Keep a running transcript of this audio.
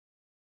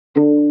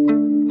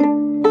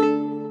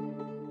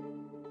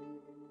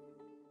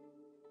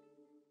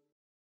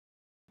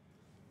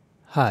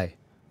Hi,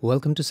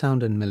 welcome to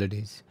Sound and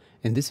Melodies.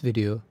 In this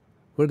video,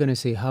 we're going to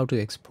see how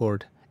to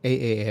export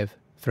AAF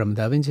from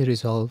Davinci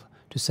Resolve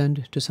to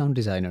send to sound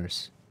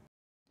designers.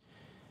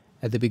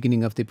 At the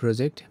beginning of the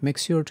project, make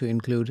sure to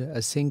include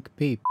a sync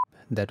peep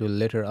that will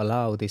later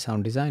allow the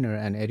sound designer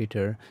and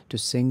editor to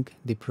sync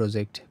the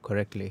project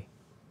correctly.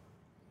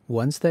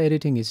 Once the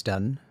editing is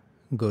done,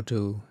 go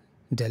to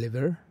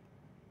Deliver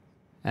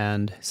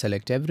and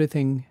select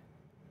everything,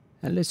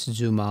 and let's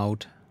zoom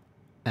out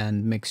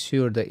and make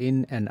sure the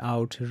in and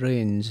out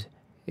range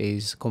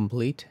is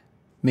complete,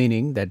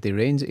 meaning that the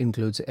range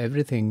includes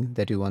everything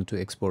that you want to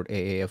export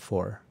AAF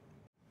for.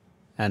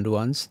 And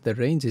once the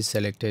range is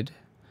selected,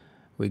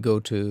 we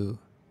go to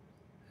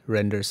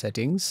Render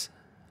Settings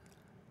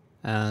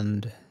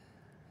and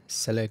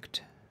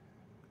select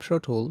Pro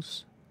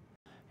Tools.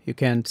 You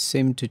can't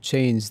seem to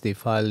change the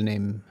file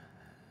name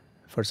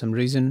for some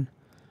reason,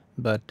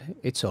 but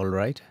it's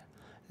alright.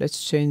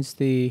 Let's change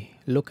the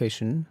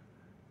location.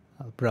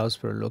 I'll browse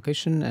for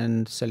location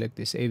and select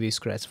this AV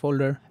Scratch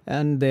folder,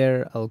 and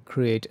there I'll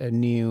create a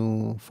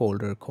new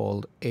folder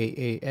called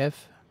AAF.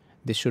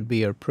 This should be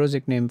your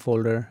project name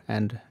folder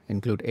and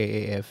include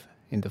AAF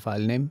in the file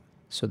name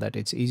so that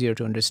it's easier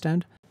to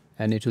understand,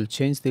 and it will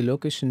change the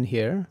location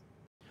here.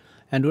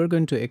 And we're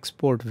going to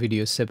export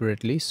video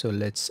separately, so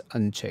let's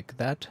uncheck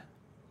that.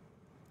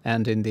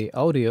 And in the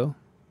audio,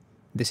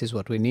 this is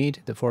what we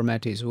need. The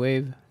format is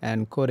WAV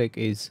and codec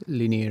is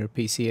linear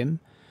PCM.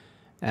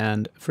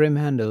 And frame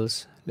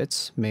handles,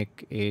 let's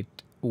make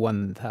it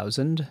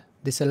 1000.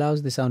 This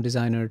allows the sound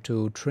designer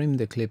to trim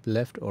the clip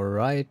left or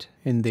right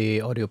in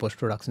the audio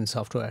post-production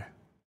software.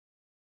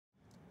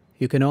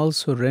 You can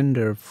also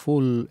render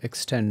full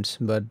extents,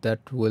 but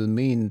that will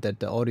mean that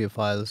the audio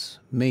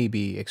files may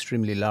be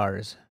extremely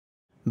large.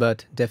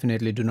 But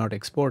definitely do not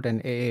export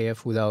an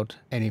AAF without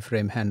any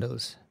frame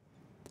handles.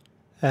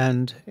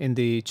 And in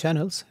the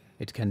channels,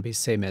 it can be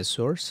same as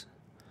source.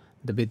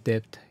 The bit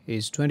depth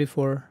is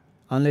 24.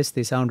 Unless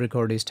the sound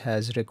recordist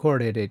has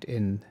recorded it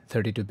in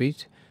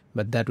 32-bit,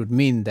 but that would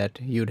mean that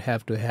you'd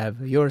have to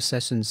have your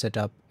session set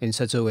up in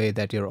such a way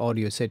that your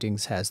audio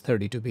settings has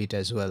 32-bit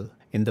as well.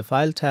 In the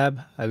File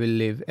tab, I will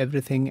leave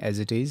everything as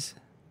it is,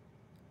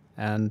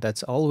 and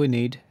that's all we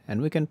need,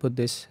 and we can put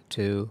this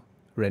to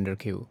render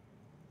queue.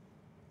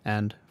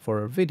 And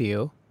for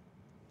video,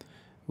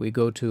 we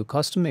go to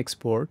Custom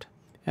Export,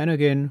 and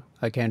again,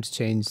 I can't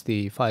change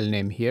the file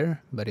name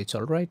here, but it's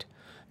alright.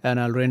 And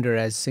I'll render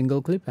as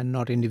single clip and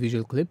not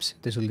individual clips.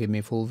 This will give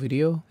me full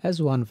video as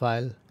one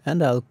file.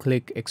 And I'll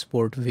click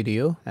Export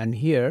Video, and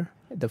here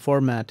the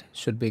format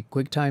should be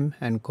QuickTime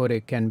and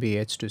codec can be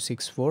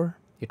H.264.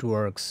 It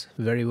works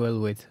very well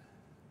with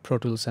Pro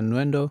Tools and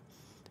Nuendo.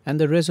 And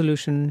the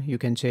resolution you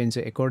can change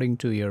according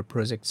to your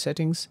project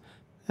settings,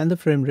 and the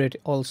frame rate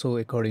also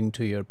according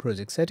to your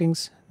project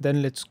settings.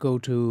 Then let's go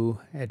to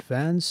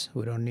Advanced.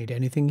 We don't need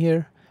anything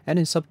here. And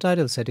in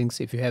subtitle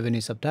settings, if you have any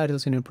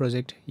subtitles in your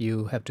project,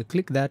 you have to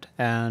click that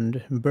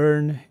and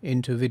burn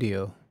into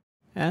video.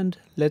 And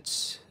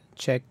let's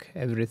check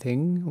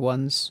everything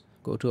once.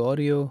 Go to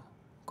audio,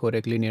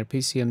 codec linear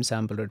PCM,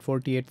 sample rate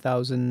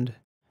 48,000,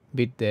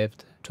 bit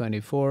depth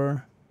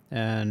 24,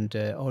 and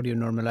audio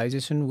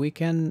normalization. We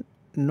can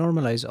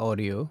normalize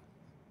audio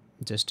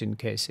just in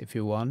case if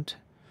you want.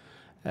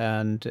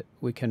 And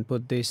we can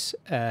put this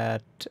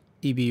at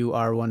EBU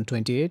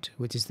R128,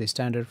 which is the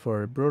standard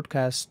for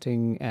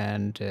broadcasting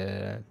and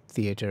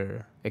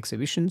theater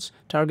exhibitions.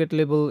 Target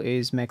level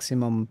is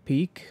maximum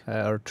peak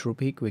or true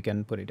peak. We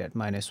can put it at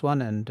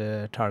 -1,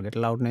 and target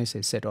loudness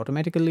is set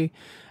automatically.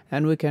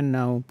 And we can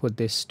now put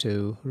this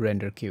to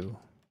render queue.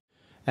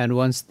 And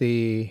once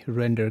the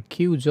render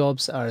queue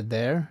jobs are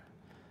there,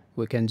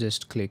 we can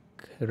just click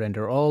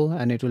render all,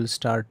 and it will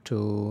start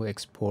to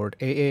export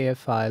AAF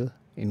file,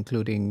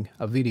 including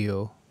a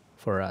video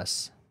for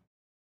us.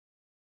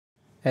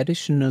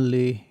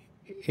 Additionally,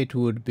 it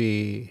would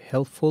be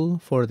helpful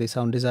for the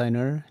sound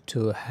designer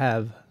to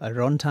have a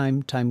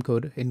runtime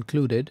timecode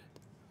included,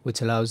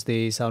 which allows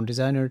the sound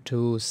designer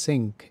to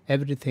sync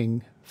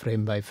everything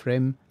frame by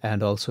frame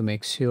and also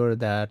make sure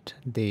that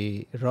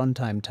the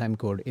runtime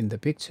timecode in the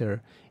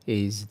picture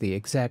is the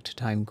exact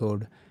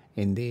timecode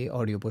in the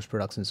audio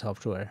post-production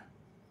software.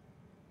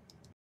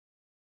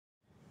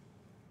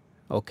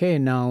 Okay,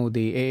 now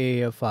the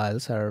AAF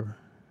files are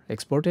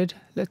exported.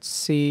 Let's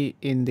see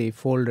in the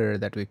folder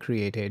that we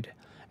created,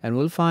 and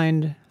we'll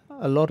find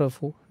a lot of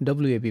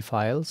WAV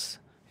files,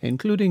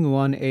 including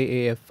one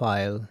AAF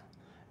file.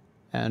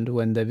 And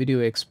when the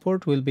video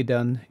export will be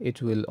done,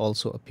 it will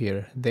also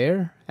appear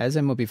there as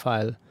MOV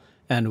file.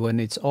 And when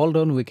it's all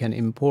done, we can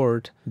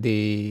import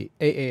the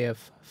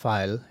AAF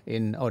file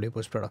in audio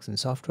post-production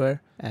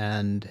software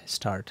and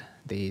start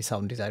the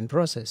sound design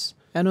process.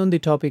 And on the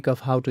topic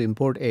of how to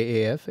import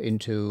AAF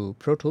into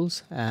Pro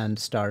Tools and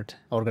start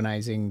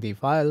organizing the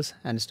files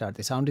and start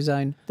the sound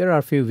design, there are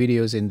a few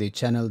videos in the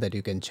channel that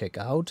you can check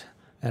out,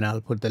 and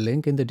I'll put the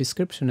link in the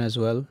description as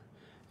well.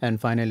 And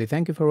finally,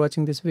 thank you for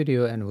watching this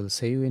video, and we'll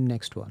see you in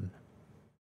next one.